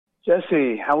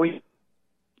Jesse, how are you?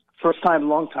 First time,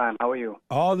 long time. How are you?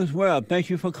 All is well. Thank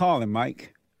you for calling,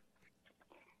 Mike.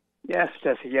 Yes,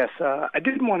 Jesse. Yes, I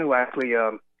did want to actually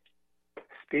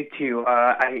speak to you.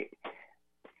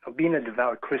 Being a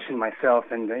devout Christian myself,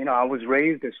 and I was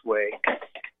raised this way.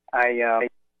 I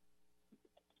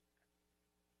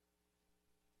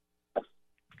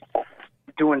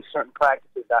doing certain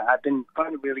practices. I've been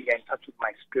trying to really get in touch with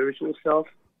my spiritual self.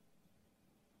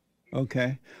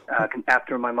 Okay.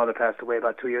 After my mother passed away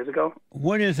about 2 years ago.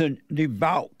 What is a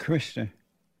devout Christian?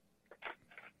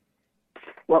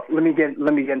 Well, let me get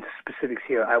into specifics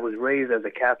here. I was raised as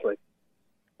a Catholic,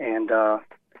 and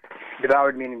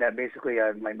devoured meaning that basically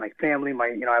my family,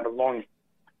 I have a long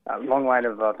line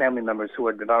of family members who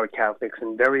are devout Catholics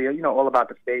and very all about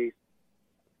the faith.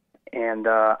 And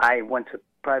I went to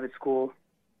private school.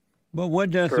 But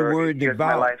what does the word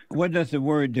devout? What does the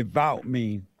word devout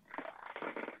mean?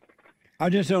 I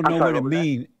just don't know what it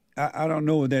means. I don't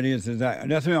know what that is.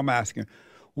 That's what I'm asking.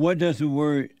 What does the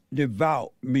word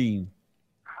devout mean?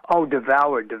 Oh,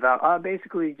 devoured.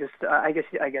 Basically, just I guess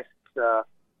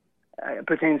it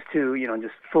pertains to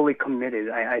just fully committed.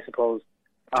 I suppose.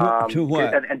 To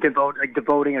what? And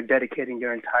devoting or dedicating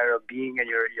your entire being and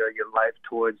your life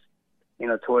towards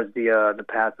the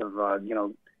path of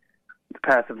the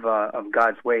path of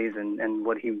God's ways and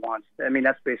what He wants. I mean,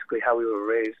 that's basically how we were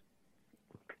raised.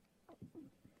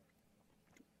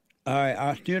 All right,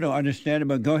 I still don't understand it,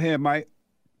 but go ahead, Mike.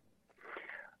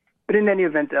 But in any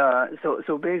event,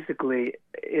 so basically,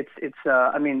 it's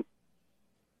I mean,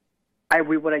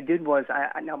 what I did was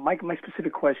now my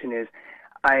specific question is,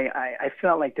 I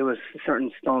felt like there was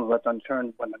certain stones left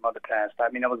unturned when my mother passed. I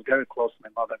mean, I was very close to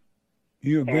my mother.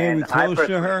 You were very close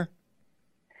to her?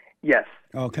 Yes.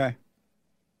 Okay.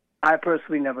 I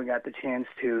personally never got the chance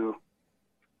to,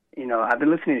 I've been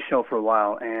listening to the show for a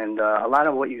while, and a lot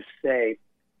of what you say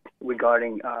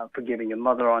regarding forgiving your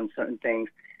mother on certain things.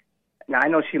 Now, I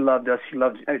know she loved us.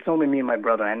 It's only me and my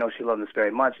brother. I know she loved us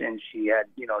very much, and she had,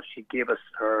 she gave us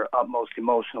her utmost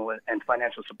emotional and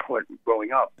financial support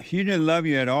growing up. She didn't love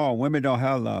you at all. Women don't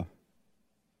have love.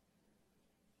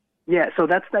 Yeah, so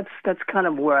that's kind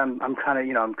of where I'm kind of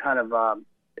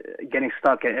getting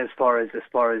stuck as far as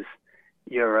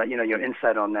your your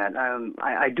insight on that.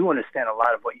 I do understand a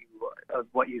lot of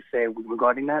what you say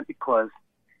regarding that, because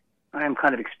I am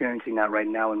kind of experiencing that right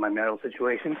now in my marital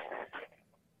situation.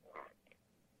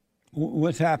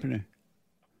 What's happening?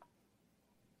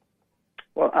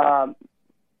 Well,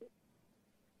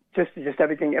 just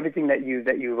everything that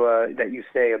you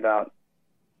say about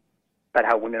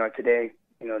how women are today,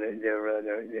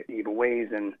 their evil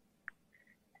ways and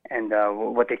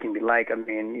what they can be like. I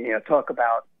mean, talk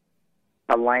about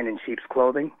a lion in sheep's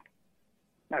clothing.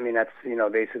 I mean, that's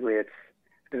basically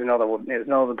there's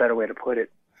no better way to put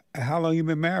it. How long you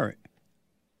been married?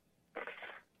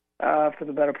 For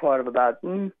the better part of about,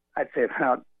 I'd say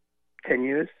about 10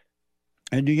 years.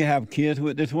 And do you have kids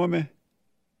with this woman?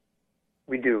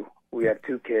 We do. We have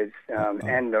 2 kids,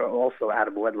 and they're also out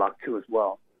of wedlock too as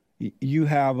well. You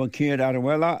have a kid out of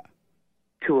wedlock?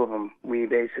 2 of them. We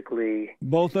basically...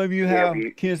 Both of you have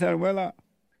kids out of wedlock?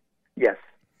 Yes.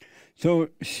 So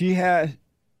she has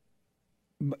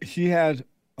a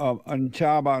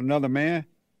child by another man?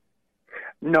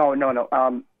 No.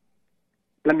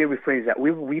 Let me rephrase that.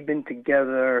 We've been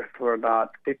together for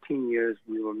about 15 years.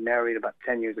 We were married about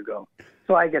 10 years ago.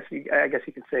 So I guess you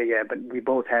could say yeah. But we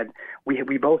both had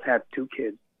 2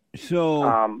 kids.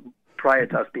 So prior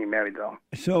to us being married, though.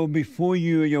 So before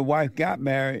you and your wife got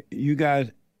married, you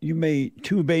made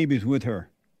 2 babies with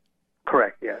her.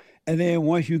 Correct. Yes. And then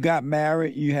once you got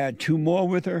married, you had 2 more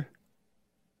with her.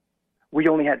 We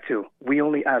only had 2.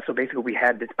 So basically we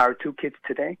had our 2 kids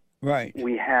today. Right.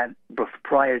 We had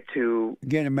prior to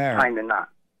getting married. Tying the knot.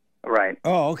 Right.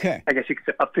 Oh, okay. I guess you could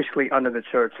say officially under the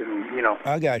church, and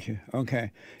I got you.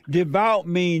 Okay. Devout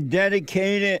means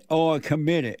dedicated or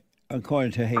committed,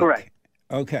 according to Hake. Correct.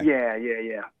 Okay.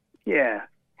 Yeah.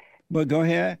 But go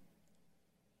ahead.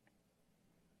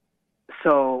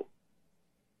 So,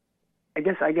 I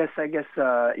guess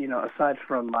aside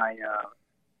from my,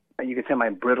 you could say my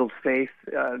brittled faith,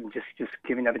 just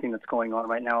given everything that's going on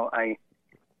right now,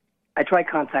 I tried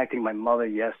contacting my mother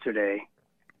yesterday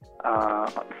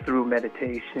through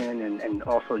meditation and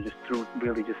also just through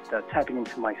really just tapping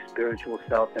into my spiritual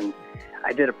self. And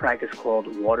I did a practice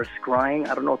called water scrying.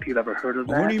 I don't know if you've ever heard of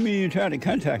that. What do you mean you tried to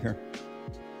contact her?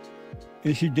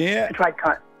 Is she dead? I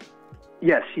tried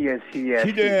Yes, she is.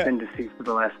 She's dead. Been deceased for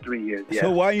the last 3 years. Yes.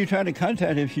 So why are you trying to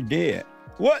contact her if she's dead?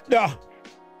 What the?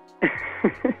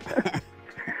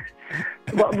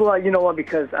 well, you know what?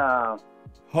 Because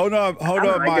Hold on,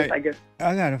 Mike. I guess.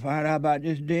 I got to find out about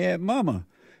this dead mama.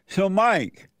 So,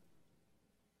 Mike.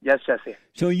 Yes, Jesse.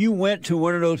 So you went to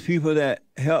one of those people that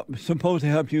supposed to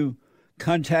help you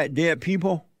contact dead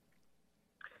people?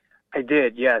 I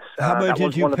did, yes. How much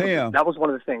did you pay him? That was one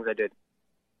of the things I did.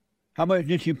 How much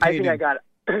did you pay him? I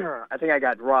think I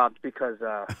got robbed because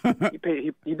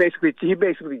he basically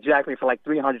jacked me for like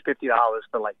 $350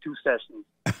 for like 2 sessions.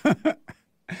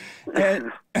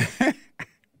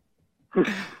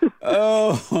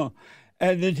 Oh,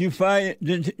 and did you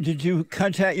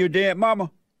contact your dead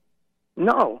mama?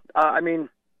 No, I mean,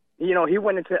 he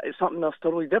went into something else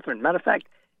totally different. Matter of fact,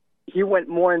 he went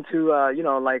more into my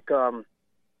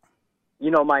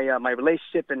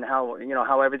relationship and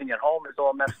how everything at home is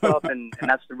all messed up, and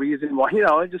that's the reason why,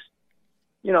 it just,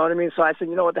 you know what I mean? So I said,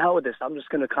 what the hell with this? I'm just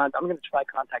going to try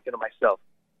contacting her myself.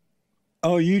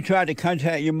 Oh, you tried to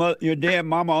contact your dead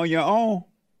mama on your own?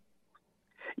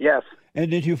 Yes. And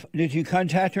did you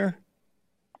contact her?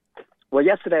 Well,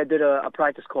 yesterday I did a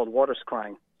practice called water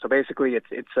scrying. So basically it's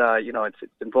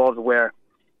involved where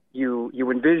you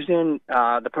envision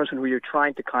the person who you're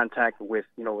trying to contact with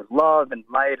love and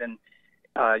light, and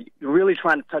you're really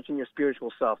trying to touch in your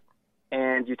spiritual self.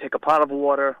 And you take a pot of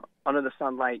water under the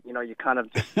sunlight, you kind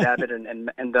of just dab it and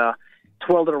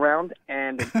twirl it around,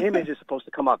 and an image is supposed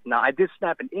to come up. Now, I did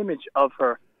snap an image of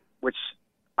her, which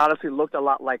honestly looked a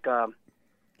lot like,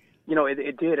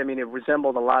 it did. I mean, it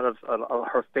resembled a lot of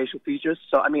her facial features.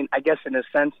 So, I mean, I guess in a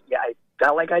sense, yeah, I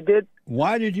felt like I did.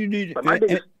 Why did you need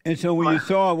it? And so when you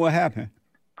saw it, what happened?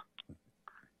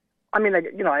 I mean,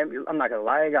 I'm not gonna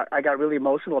lie. I got really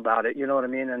emotional about it. You know what I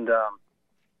mean?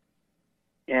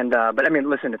 But I mean,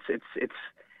 listen, it's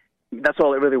that's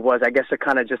all it really was. I guess to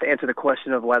kind of just answer the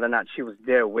question of whether or not she was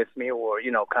there with me, or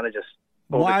kind of just.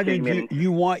 Why did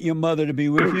you want your mother to be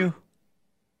with you?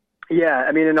 Yeah,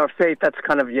 I mean, in our faith, that's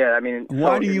kind of I mean,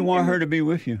 why do you want her to be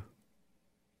with you?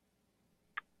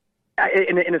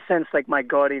 In a sense, like my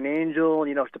guardian angel,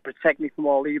 to protect me from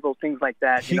all evil, things like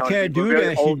that. She can't do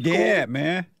that. She's dead,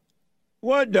 man.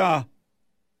 What the?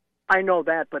 I know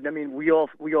that, but I mean, we all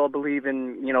believe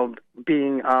in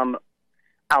being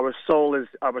our soul is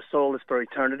for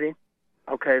eternity.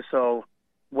 Okay, so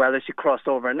whether she crossed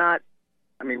over or not,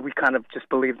 I mean, we kind of just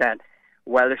believe that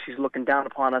whether she's looking down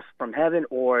upon us from heaven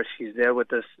or she's there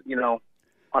with us,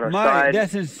 on our side.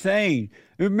 That's insane.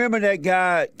 Remember that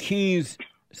guy Keynes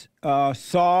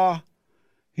saw?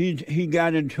 He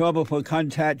got in trouble for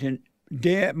contacting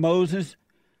dead Moses.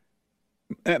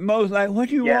 And Moses like, what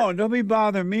do you want? Don't be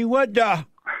bothering me. What the?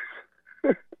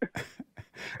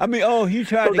 I mean, he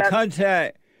tried to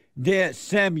contact dead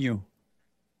Samuel.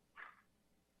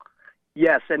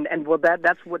 Yes, and well,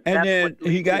 that's what. And then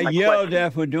he got yelled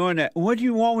at for doing that. What do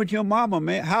you want with your mama,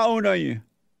 man? How old are you?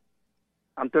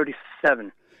 I'm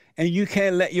 37. And you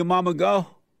can't let your mama go?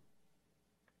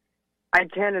 I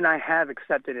can, and I have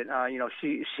accepted it.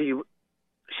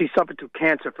 She suffered through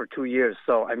cancer for 2 years,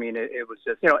 so I mean, it was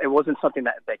just it wasn't something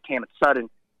that came sudden.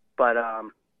 But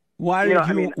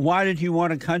why did you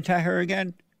want to contact her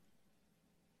again?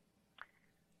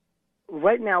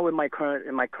 Right now, in my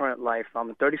current life,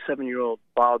 I'm a 37-year-old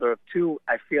father of 2.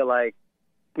 I feel like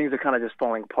things are kind of just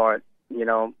falling apart.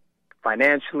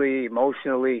 Financially,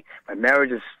 emotionally, my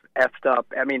marriage is effed up.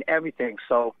 I mean, everything.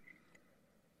 So,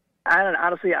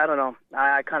 honestly, I don't know.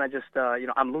 I kind of just,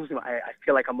 I'm losing. I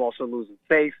feel like I'm also losing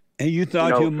faith. And you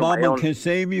thought your mama can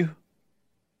save you?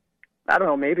 I don't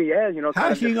know. Maybe, yeah.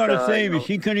 How's she going to save you?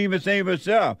 She couldn't even save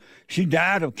herself. She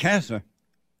died of cancer.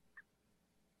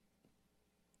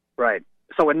 Right.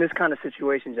 So in this kind of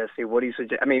situation, Jesse, what do you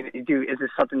suggest? I mean, is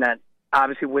this something that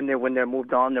obviously when they're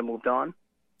moved on, they're moved on?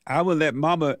 I would let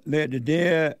the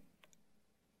dead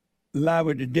lie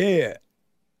with the dead.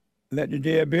 Let the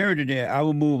dead bury the dead. I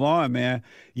will move on, man.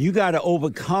 You got to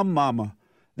overcome mama.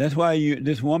 That's why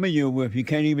this woman you're with, you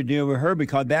can't even deal with her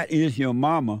because that is your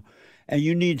mama. And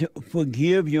you need to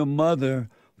forgive your mother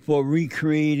for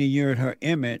recreating you in her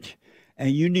image.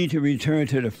 And you need to return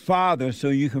to the Father so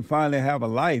you can finally have a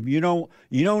life. You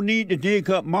don't need to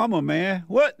dig up mama, man.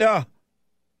 What the?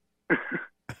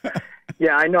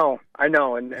 Yeah, I know.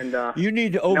 And you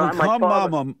need to overcome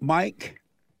mama, Mike.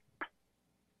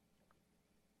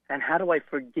 And how do I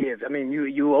forgive? I mean,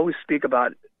 you always speak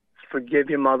about forgive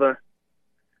your mother.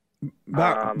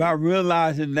 By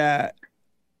realizing that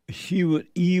she was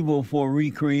evil for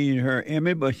recreating her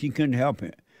image, but she couldn't help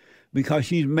it. Because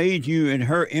she's made you in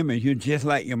her image. You're just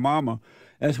like your mama.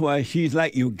 That's why she's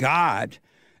like your God.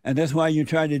 And that's why you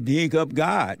try to dig up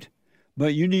God.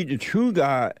 But you need the true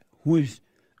God who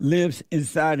lives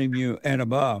inside of you and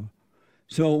above.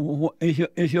 So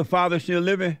is your father still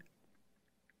living?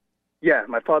 Yeah,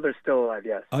 my father's still alive,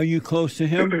 yes. Are you close to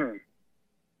him?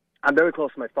 I'm very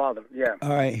close to my father, yeah. All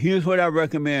right, here's what I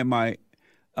recommend, Mike.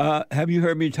 Have you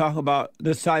heard me talk about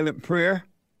the silent prayer?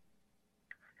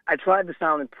 I tried the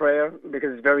silent prayer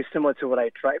because it's very similar to what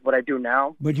I do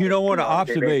now. But you don't want to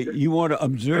observe. You want to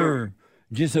observe.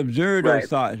 Just observe those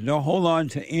thoughts. Don't hold on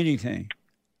to anything.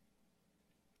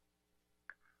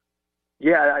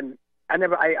 Yeah, I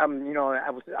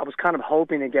was kind of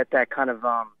hoping to get that kind of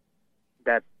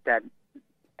that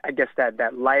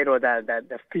light or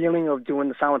that feeling of doing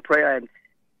the silent prayer,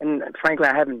 and frankly,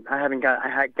 I haven't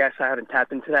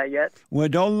tapped into that yet. Well,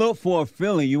 don't look for a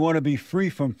feeling. You want to be free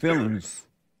from feelings.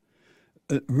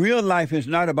 Real life is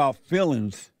not about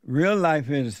feelings. Real life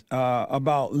is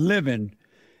about living,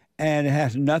 and it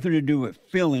has nothing to do with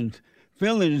feelings.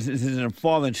 Feelings is in a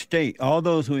fallen state. All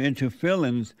those who are into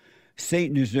feelings,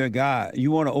 Satan is their God.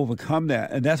 You want to overcome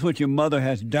that, and that's what your mother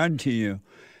has done to you.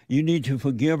 You need to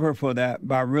forgive her for that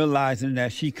by realizing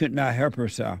that she could not help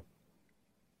herself.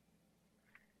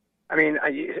 I mean,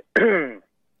 I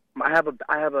have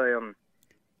a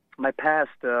my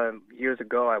past years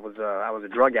ago. I was a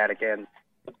drug addict, and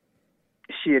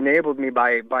she enabled me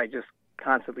by just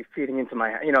constantly feeding into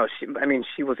my.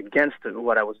 She was against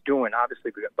what I was doing,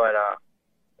 obviously, but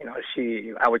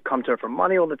I would come to her for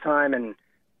money all the time, and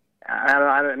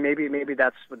I don't, maybe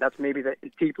that's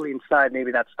deeply inside.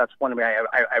 Maybe that's one way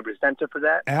I resent her for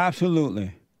that.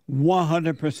 Absolutely,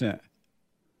 100%.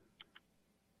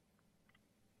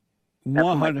 That's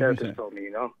what my therapist told me.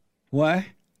 What?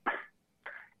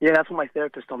 Yeah, that's what my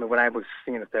therapist told me when I was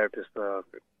seeing a therapist 2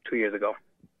 years ago.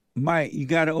 Mike, you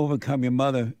got to overcome your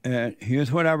mother.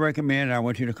 Here's what I recommend. I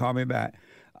want you to call me back.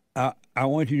 I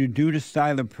want you to do the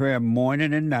silent prayer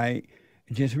morning and night.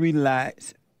 Just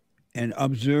relax and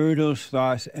observe those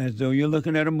thoughts as though you're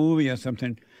looking at a movie or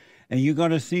something. And you're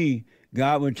going to see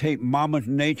God will take mama's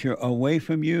nature away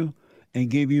from you and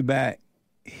give you back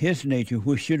his nature,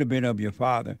 which should have been of your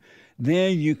father.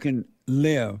 Then you can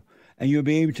live, and you'll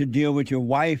be able to deal with your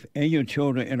wife and your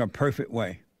children in a perfect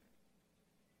way.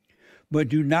 But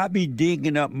do not be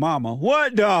digging up mama.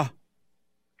 What the?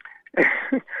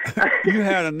 You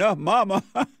had enough, mama.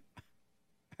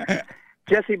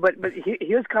 Jesse, but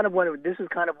here's kind of what this is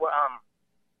kind of what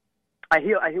I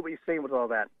hear what you're saying with all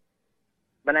that.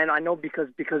 But I know because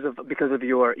of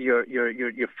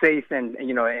your faith and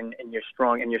your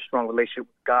strong relationship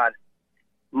with God.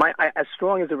 As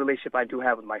strong as the relationship I do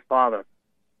have with my father,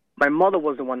 my mother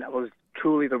was the one that was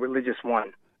truly the religious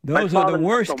one. Those are the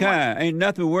worst kind. Ain't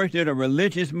nothing worse than a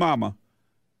religious mama.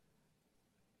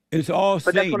 It's all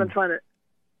Satan. But that's what I'm trying to.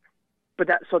 But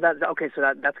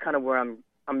that's kind of where I'm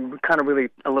kind of really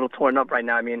a little torn up right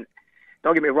now. I mean,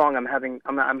 don't get me wrong. I'm having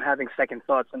second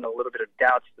thoughts and a little bit of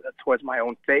doubts towards my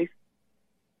own faith.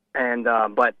 And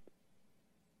but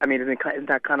I mean, isn't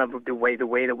that kind of the way that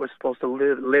we're supposed to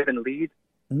live and lead?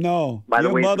 No,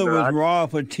 your mother was wrong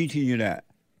for teaching you that.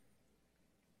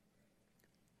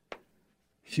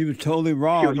 She was totally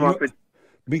wrong.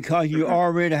 Because you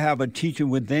already have a teacher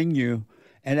within you,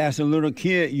 and as a little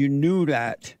kid, you knew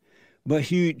that. But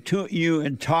she took you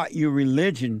and taught you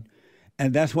religion,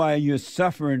 and that's why you're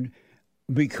suffering,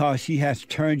 because she has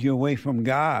turned you away from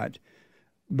God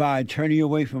by turning you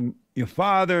away from your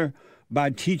father, by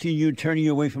teaching you, turning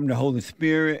you away from the Holy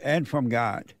Spirit and from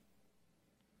God.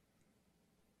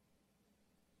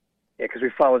 Yeah, because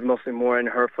we followed mostly more in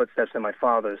her footsteps than my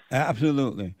father's.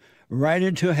 Absolutely. Right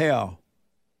into hell.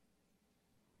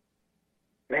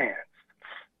 Man.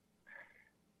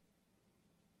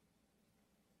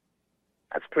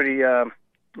 That's pretty,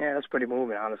 that's pretty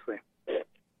moving, honestly.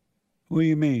 What do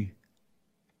you mean?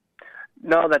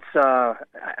 No, that's, I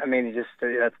mean, just,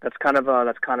 that's kind of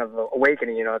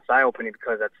awakening, it's eye-opening,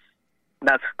 because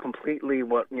that's completely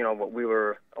what we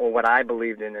were, or what I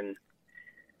believed in,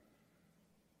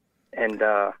 and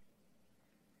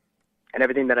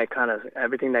everything that I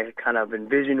kind of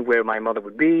envisioned where my mother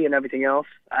would be and everything else.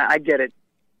 I get it.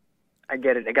 I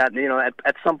got,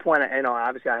 at some point,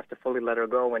 obviously I have to fully let her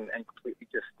go and completely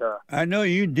just... I know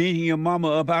you digging your mama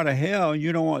up out of hell.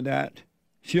 You don't want that.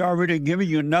 She already given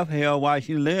you enough hell while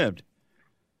she lived.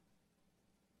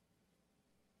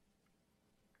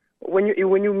 When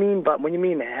you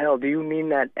mean hell, do you mean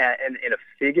that in a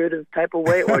figurative type of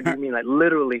way, or do you mean like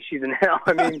literally she's in hell?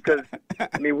 I mean, because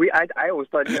I always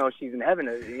thought she's in heaven.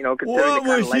 What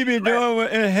would she be doing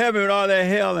in heaven with all that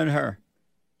hell in her?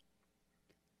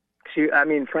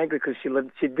 Frankly, because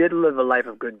she did live a life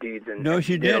of good deeds, and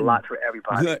she did a lot for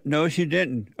everybody. No, she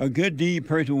didn't. A good deed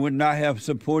person would not have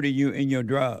supported you in your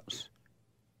drugs.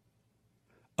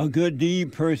 A good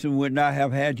deed person would not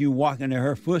have had you walking in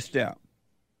her footsteps.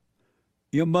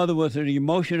 Your mother was an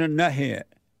emotional nuthead.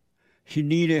 She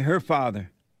needed her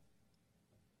father.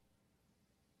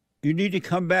 You need to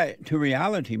come back to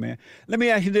reality, man. Let me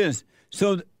ask you this.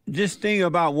 So this thing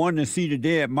about wanting to see the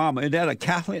dead mama, is that a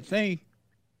Catholic thing?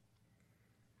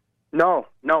 No,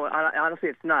 honestly,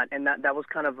 it's not. And that was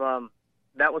kind of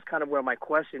where my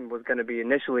question was going to be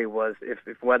initially, was if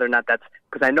whether or not that's,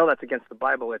 because I know that's against the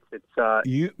Bible.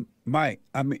 Mike,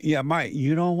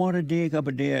 you don't want to dig up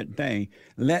a dead thing.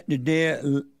 Let the dead,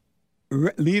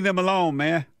 leave them alone,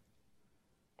 man.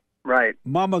 Right.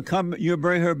 Mama come, you'll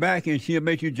bring her back and she'll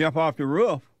make you jump off the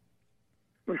roof.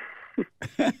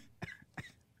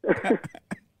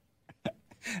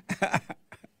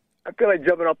 I feel like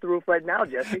jumping off the roof right now,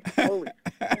 Jesse. Holy.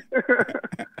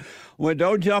 Well,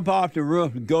 don't jump off the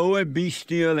roof. Go and be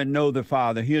still and know the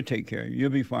Father. He'll take care of you. You'll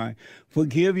be fine.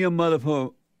 Forgive your mother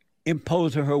for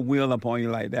imposing her will upon you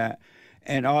like that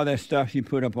and all that stuff she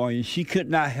put upon you. She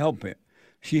could not help it.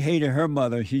 She hated her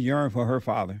mother. She yearned for her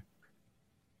father.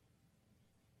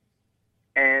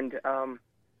 And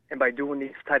by doing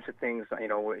these types of things,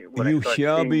 when you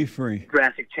shall be free.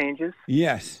 Drastic changes.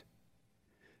 Yes.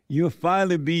 You'll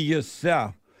finally be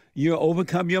yourself. You'll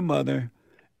overcome your mother,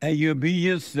 and you'll be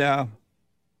yourself.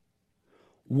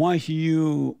 Once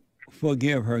you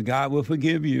forgive her, God will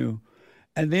forgive you.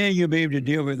 And then you'll be able to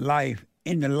deal with life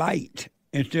in the light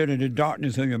instead of the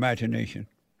darkness of your imagination.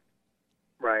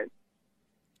 Right.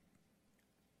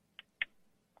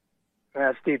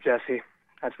 That's deep, Jesse.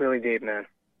 That's really deep, man.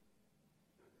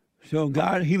 So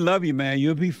God, He love you, man.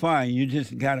 You'll be fine. You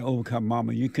just got to overcome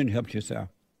mama. You couldn't help yourself.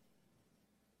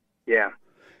 Yeah.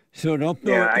 So don't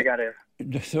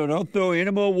throw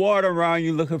any more water around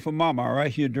you looking for mama, all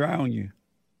right? She'll drown you.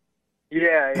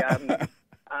 Yeah.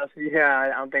 Honestly, I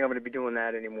don't think I'm going to be doing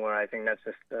that anymore. I think that's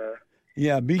just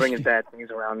bringing bad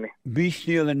things around me. Be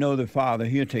still and know the Father.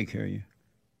 He'll take care of you.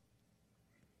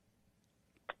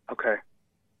 Okay.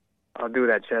 I'll do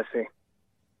that, Jesse.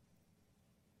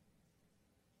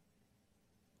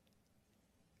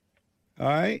 All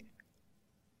right?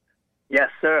 Yes,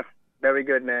 sir. Very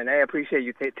good, man. Hey, I appreciate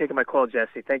you taking my call,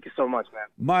 Jesse. Thank you so much, man.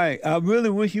 Mike, I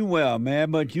really wish you well, man,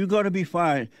 but you're going to be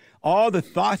fine. All the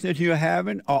thoughts that you're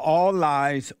having are all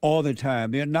lies all the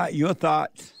time. They're not your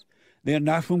thoughts. They're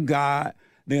not from God.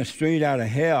 They're straight out of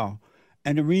hell.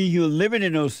 And the reason you're living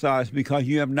in those thoughts is because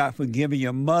you have not forgiven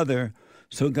your mother,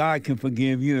 so God can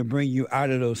forgive you and bring you out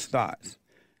of those thoughts.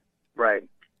 Right.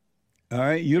 All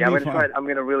right, you'll be fine. I'm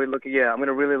gonna really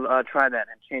try that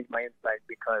and change my insight,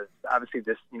 because obviously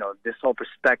this whole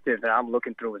perspective that I'm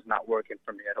looking through is not working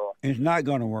for me at all. It's not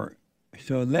going to work.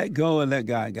 So let go and let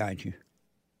God guide you.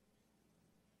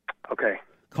 Okay.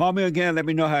 Call me again. Let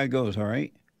me know how it goes. All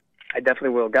right. I definitely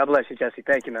will. God bless you, Jesse.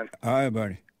 Thank you, man. All right,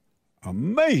 buddy.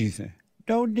 Amazing.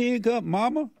 Don't dig up,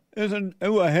 mama. It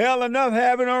was hell enough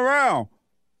having her around.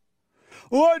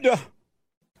 What the?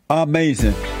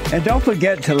 Amazing. And don't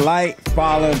forget to like,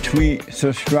 follow, tweet,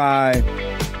 subscribe,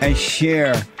 and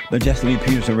share the Jesse Lee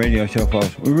Peterson radio show,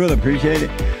 folks. We really appreciate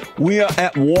it. We are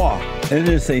at war. It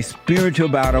is a spiritual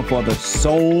battle for the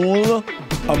soul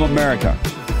of America.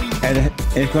 And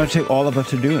it's going to take all of us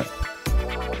to do it.